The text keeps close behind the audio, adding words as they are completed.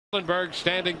Lindbergh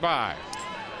standing by.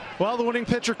 Well, the winning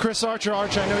pitcher, Chris Archer.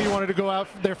 Arch, I know you wanted to go out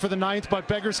there for the ninth, but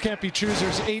beggars can't be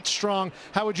choosers. 8 strong.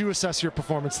 How would you assess your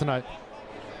performance tonight?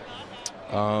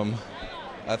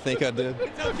 I think I did.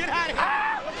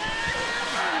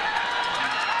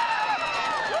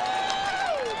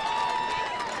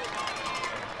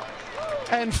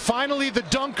 And finally, the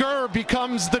dunker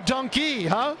becomes the donkey,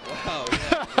 huh? Wow,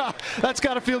 yeah. That's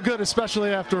got to feel good,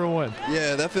 especially after a win.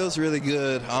 Yeah, that feels really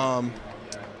good.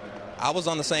 I was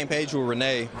on the same page with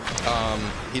Renee.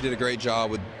 He did a great job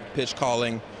with pitch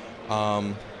calling.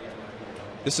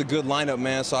 It's a good lineup,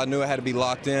 man, so I knew I had to be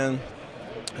locked in.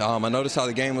 I noticed how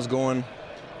the game was going.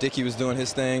 Dickey was doing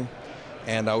his thing.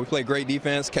 And we played great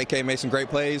defense. KK made some great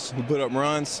plays. We put up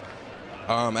runs.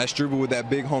 Asdrubal with that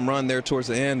big home run there towards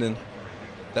the end, and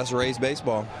that's Rays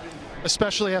baseball.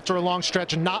 Especially after a long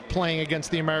stretch not playing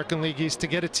against the American League East, to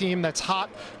get a team that's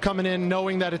hot coming in,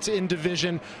 knowing that it's in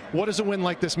division. What does a win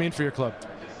like this mean for your club?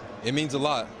 It means a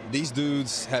lot. These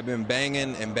dudes have been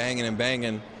banging and banging and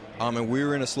banging. And we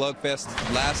were in a slugfest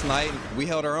last night. We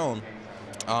held our own.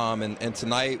 And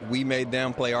tonight we made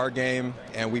them play our game,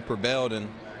 and we prevailed. And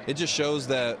it just shows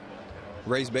that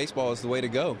Rays baseball is the way to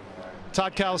go.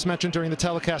 Todd Callis mentioned during the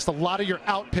telecast a lot of your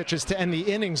out pitches to end the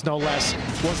innings, no less,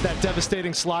 was that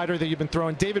devastating slider that you've been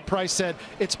throwing. David Price said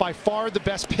it's by far the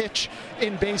best pitch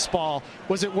in baseball.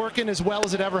 Was it working as well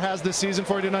as it ever has this season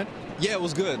for you tonight? Yeah, it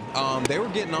was good. They were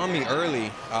getting on me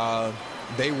early.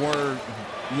 They were,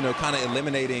 kind of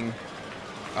eliminating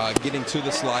getting to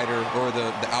the slider or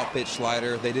the out pitch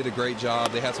slider. They did a great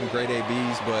job. They had some great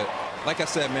ABs, but like I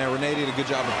said, man, Renee did a good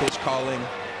job of pitch calling,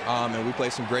 and we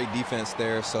played some great defense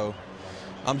there. So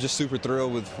I'm just super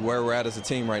thrilled with where we're at as a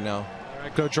team right now. All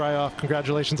right, go dry off.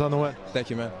 Congratulations on the win. Thank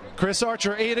you, man. Chris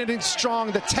Archer, 8 innings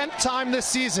strong. The 10th time this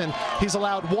season he's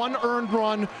allowed 1 earned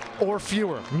run or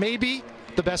fewer. Maybe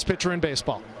the best pitcher in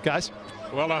baseball. Guys?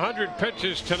 Well, 100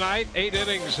 pitches tonight, 8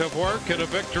 innings of work, and a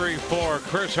victory for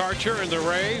Chris Archer and the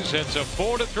Rays. It's a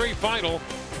 4-3 final.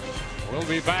 We'll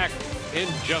be back in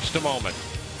just a moment.